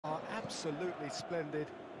absolutely splendid.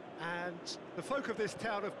 And the folk of this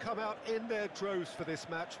town have come out in their droves for this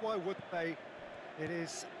match. Why wouldn't they? It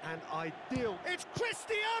is an ideal... It's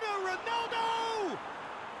Cristiano Ronaldo!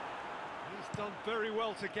 He's done very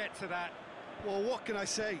well to get to that. Well, what can I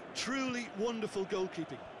say? Truly wonderful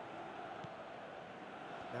goalkeeping.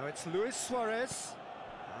 Now it's Luis Suarez.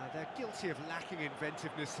 They're guilty of lacking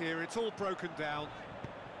inventiveness here. It's all broken down.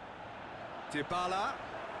 Dybala.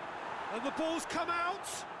 And the ball's come out.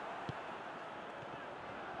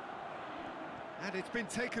 And it's been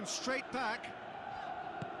taken straight back.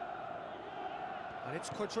 And it's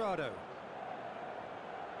Cuadrado.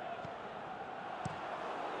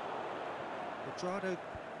 Cuadrado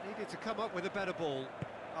needed to come up with a better ball.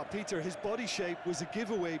 Oh, Peter, his body shape was a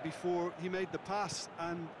giveaway before he made the pass,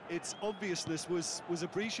 and its obviousness was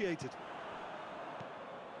appreciated.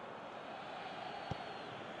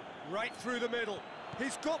 Right through the middle.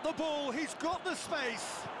 He's got the ball, he's got the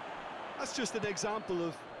space. That's just an example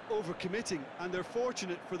of overcommitting, and they're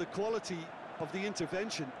fortunate for the quality of the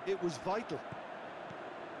intervention. It was vital.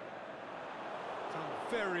 Done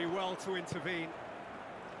very well to intervene.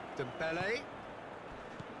 Dembele.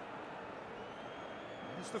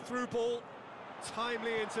 There's the through ball.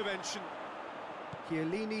 Timely intervention.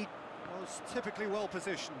 Chiellini was typically well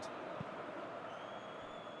positioned.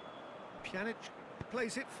 Pjanic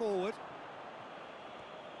plays it forward.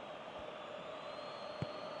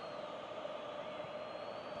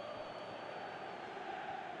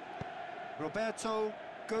 Roberto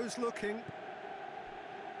goes looking.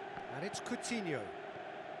 And it's Coutinho.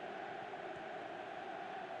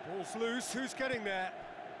 Ball's loose, who's getting there?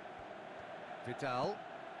 Vidal.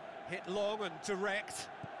 Hit long and direct.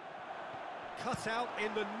 Cut out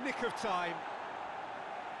in the nick of time.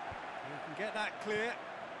 You can get that clear.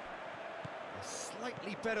 A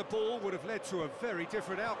slightly better ball would have led to a very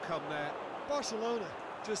different outcome there. Barcelona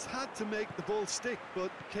just had to make the ball stick,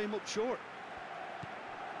 but came up short.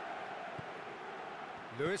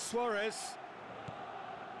 Luis Suarez.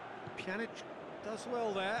 Pjanic does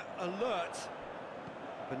well there, alert.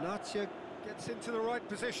 Benatia gets into the right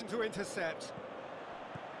position to intercept.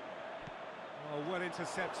 Oh, well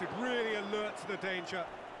intercepted, really alert to the danger.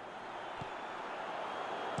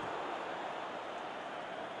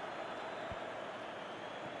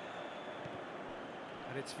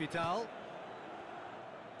 And it's Vidal.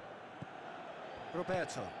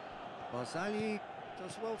 Roberto. Barzagli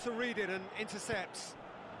does well to read it and intercepts.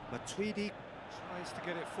 Matuidi tries to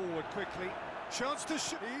get it forward quickly. Chance to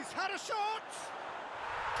shoot. He's had a shot!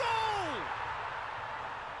 Goal!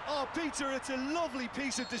 Oh, Peter, it's a lovely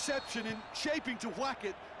piece of deception in shaping to whack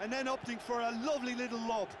it and then opting for a lovely little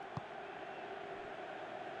lob.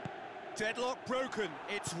 Deadlock broken.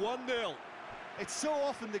 It's 1-0. It's so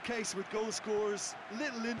often the case with goal scorers,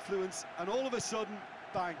 little influence, and all of a sudden,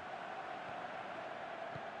 bang.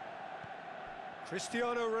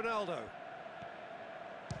 Cristiano Ronaldo.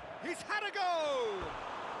 He's had a go!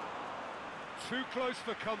 Too close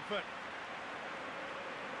for comfort.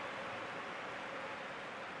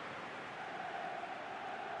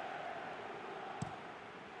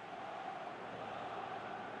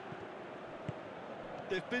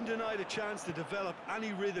 They've been denied a chance to develop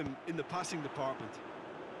any rhythm in the passing department.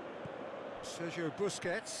 Sergio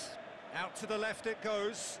Busquets, out to the left it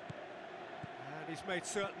goes. And he's made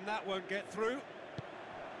certain that won't get through.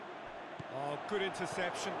 Oh, good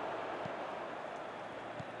interception.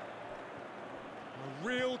 A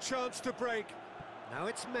real chance to break. Now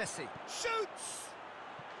it's Messi. Shoots!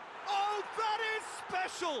 Oh, that is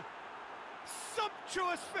special!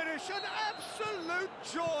 Sumptuous finish, an absolute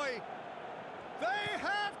joy! They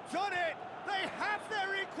have done it! They have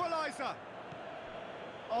their equaliser!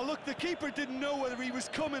 Oh, look, the keeper didn't know whether he was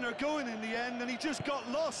coming or going in the end, and he just got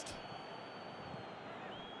lost.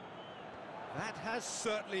 That has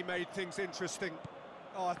certainly made things interesting.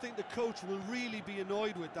 Oh, I think the coach will really be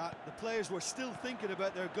annoyed with that. The players were still thinking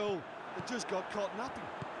about their goal. They just got caught napping.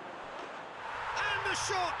 And the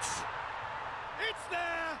shot! It's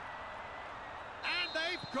there! And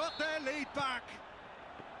they've got their lead back.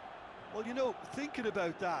 Well, you know, thinking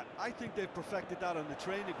about that, I think they've perfected that on the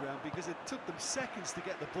training ground because it took them seconds to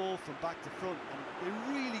get the ball from back to front, and they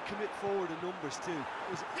really commit forward in numbers too.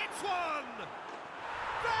 It's one!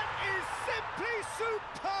 That is simply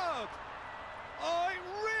superb! Oh, it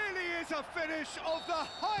really is a finish of the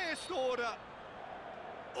highest order.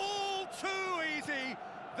 All too easy.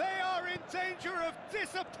 They are in danger of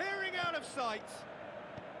disappearing out of sight.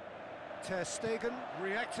 Ter Stegen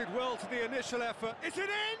reacted well to the initial effort. Is it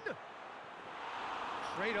in?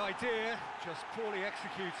 Great idea, just poorly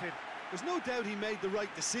executed. There's no doubt he made the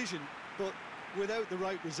right decision, but without the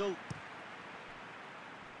right result.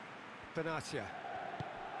 Benatia.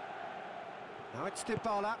 Now it's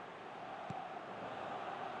Dybala.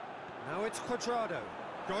 Now it's Cuadrado.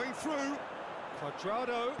 Going through.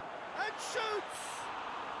 Cuadrado. And shoots!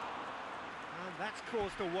 And that's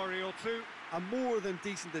caused a worry or two. A more than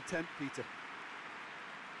decent attempt, Peter.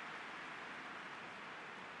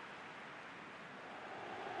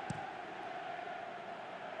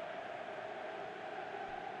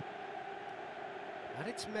 And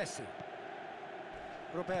it's Messi.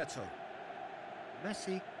 Roberto.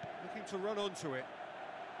 Messi looking to run onto it.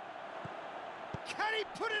 Can he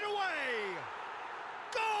put it away?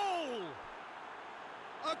 Goal!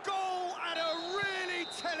 A goal at a really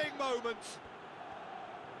telling moment.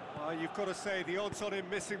 Well, you've got to say the odds on him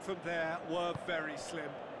missing from there were very slim.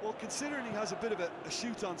 Well, considering he has a bit of a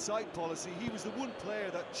shoot-on-sight policy, he was the one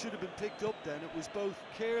player that should have been picked up then. It was both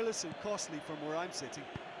careless and costly from where I'm sitting.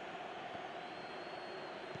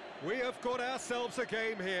 We have got ourselves a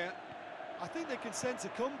game here. I think they can sense a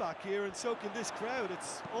comeback here, and so can this crowd.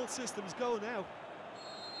 It's all systems go now.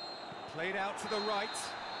 Played out to the right.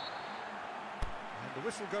 And the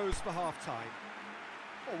whistle goes for half-time.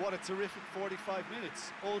 Oh, what a terrific 45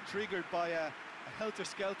 minutes, all triggered by a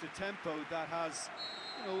helter-skelter tempo that has,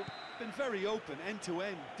 you know, been very open,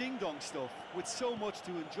 end-to-end, ding-dong stuff, with so much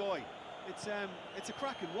to enjoy. It's a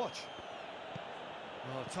cracking watch.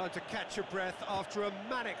 Well, time to catch your breath after a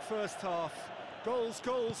manic first half. Goals,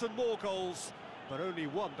 goals and more goals, but only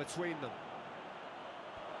one between them.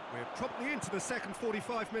 We're promptly into the second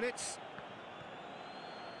 45 minutes.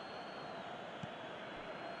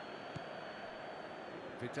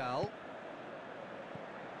 Vidal.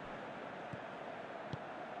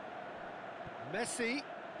 Messi,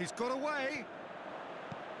 he's got away.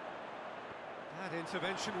 That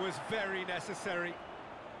intervention was very necessary.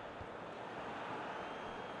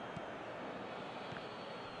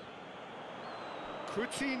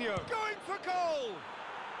 Coutinho going for goal!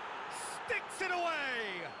 Sticks it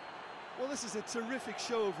away! Well, this is a terrific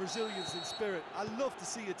show of resilience and spirit. I love to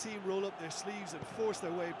see a team roll up their sleeves and force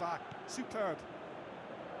their way back. Superb.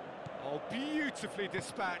 Oh, beautifully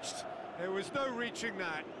dispatched. There was no reaching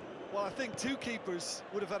that. Well, I think two keepers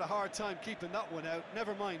would have had a hard time keeping that one out,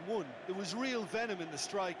 never mind one. There was real venom in the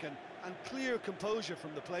strike and clear composure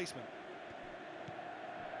from the placement.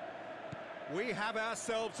 We have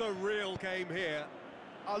ourselves a real game here.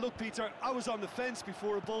 Oh, look, Peter, I was on the fence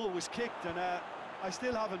before a ball was kicked, and I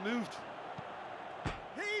still haven't moved.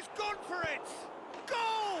 He's gone for it!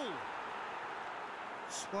 Goal!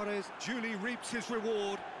 Suarez duly reaps his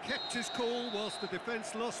reward, kept his cool whilst the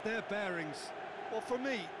defence lost their bearings. Well, for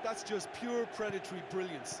me, that's just pure predatory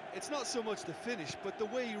brilliance. It's not so much the finish, but the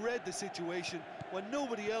way he read the situation when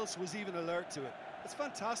nobody else was even alert to it. It's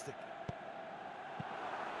fantastic.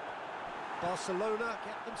 Barcelona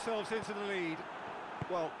get themselves into the lead.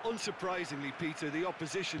 Well, unsurprisingly, Peter, the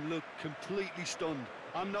opposition look completely stunned.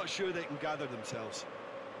 I'm not sure they can gather themselves.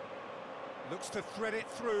 Looks to thread it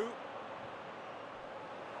through.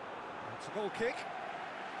 It's a goal kick.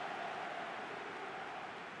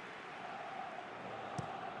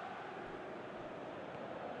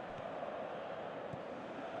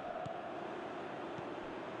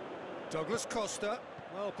 Douglas Costa,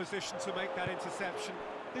 well positioned to make that interception.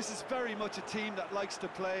 This is very much a team that likes to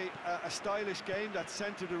play a stylish game that's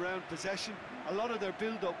centred around possession. A lot of their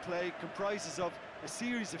build-up play comprises of a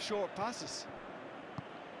series of short passes.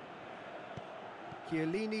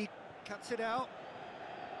 Chiellini cuts it out.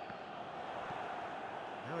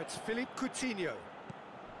 Now it's Philippe Coutinho.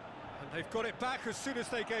 And they've got it back as soon as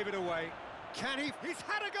they gave it away. Can he? He's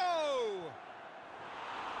had a go!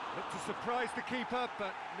 Looked to surprise the keeper,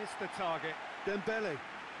 but missed the target. Dembele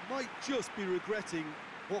might just be regretting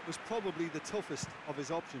what was probably the toughest of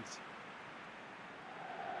his options.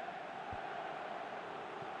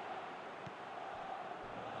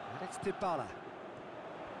 And it's Dybala.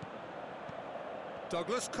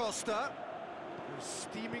 Douglas Costa, who's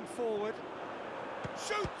steaming forward.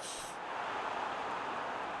 Shoots!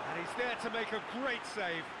 And he's there to make a great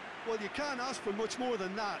save. Well, you can't ask for much more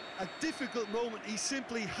than that. A difficult moment he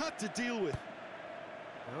simply had to deal with.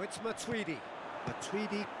 Now it's Matuidi.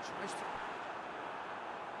 Matuidi tries to...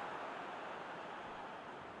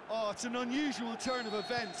 Oh, it's an unusual turn of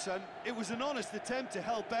events, and it was an honest attempt to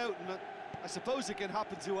help out, and I suppose it can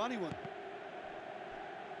happen to anyone.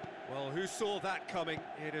 Well, who saw that coming?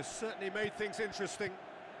 It has certainly made things interesting.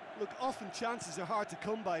 Look, often chances are hard to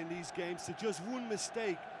come by in these games, so just one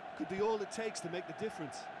mistake could be all it takes to make the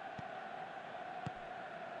difference.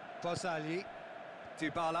 Barzagli,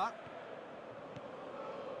 Dybala.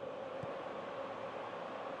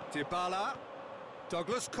 Dybala,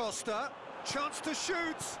 Douglas Costa, chance to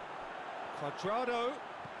shoot. Cuadrado,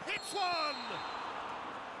 hits one!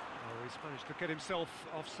 Oh, he's managed to get himself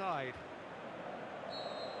offside.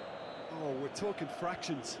 Oh, we're talking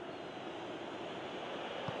fractions.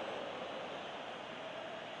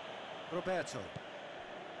 Roberto.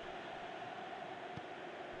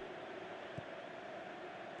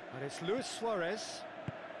 And it's Luis Suarez.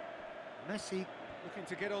 Messi looking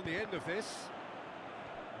to get on the end of this.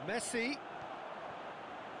 Messi.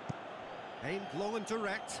 Aimed long and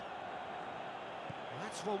direct. Well,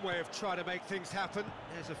 that's one way of trying to make things happen.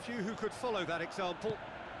 There's a few who could follow that example.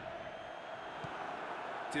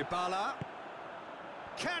 Dybala.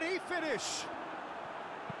 Can he finish?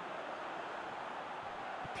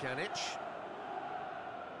 Pjanic.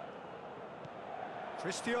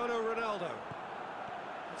 Cristiano Ronaldo.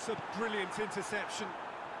 It's a brilliant interception.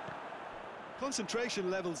 Concentration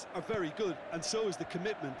levels are very good, and so is the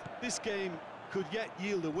commitment. This game could yet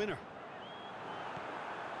yield a winner.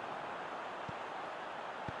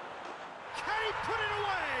 Can he put it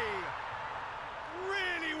away?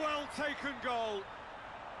 Really well taken goal.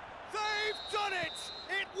 They've done it!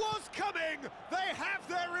 It was coming! They have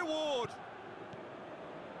their reward!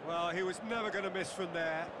 Well, he was never going to miss from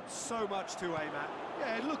there. So much to aim at.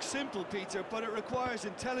 Yeah, it looks simple, Peter, but it requires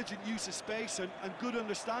intelligent use of space and good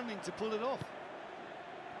understanding to pull it off.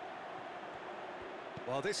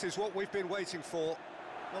 Well, this is what we've been waiting for.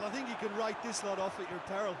 Well, I think you can write this lot off at your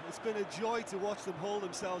peril. It's been a joy to watch them hold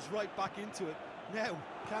themselves right back into it. Now,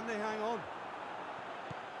 can they hang on?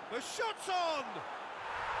 The shot's on!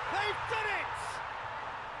 They've done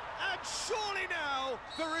it! And surely now,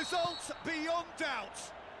 the result's beyond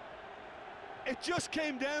doubt. It just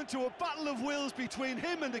came down to a battle of wills between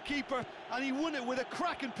him and the keeper, and he won it with a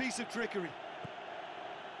cracking piece of trickery.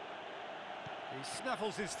 He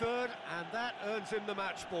snaffles his third, and that earns him the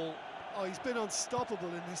match ball. Oh, he's been unstoppable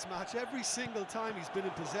in this match. Every single time he's been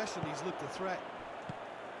in possession, he's looked a threat.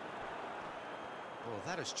 Well,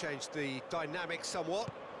 that has changed the dynamic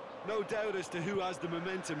somewhat. No doubt as to who has the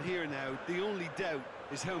momentum here now. The only doubt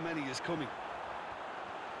is how many is coming.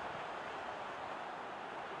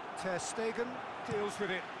 Ter Stegen deals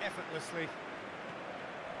with it effortlessly.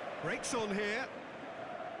 Breaks on here.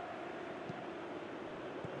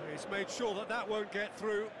 He's made sure that that won't get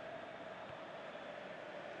through.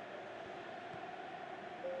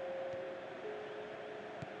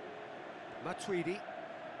 Matuidi.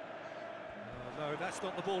 Oh, no, that's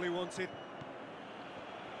not the ball he wanted.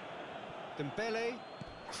 Dembele.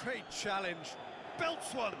 Great challenge.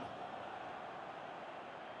 Belts one.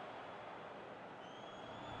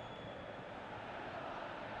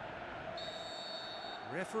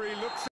 Referee looks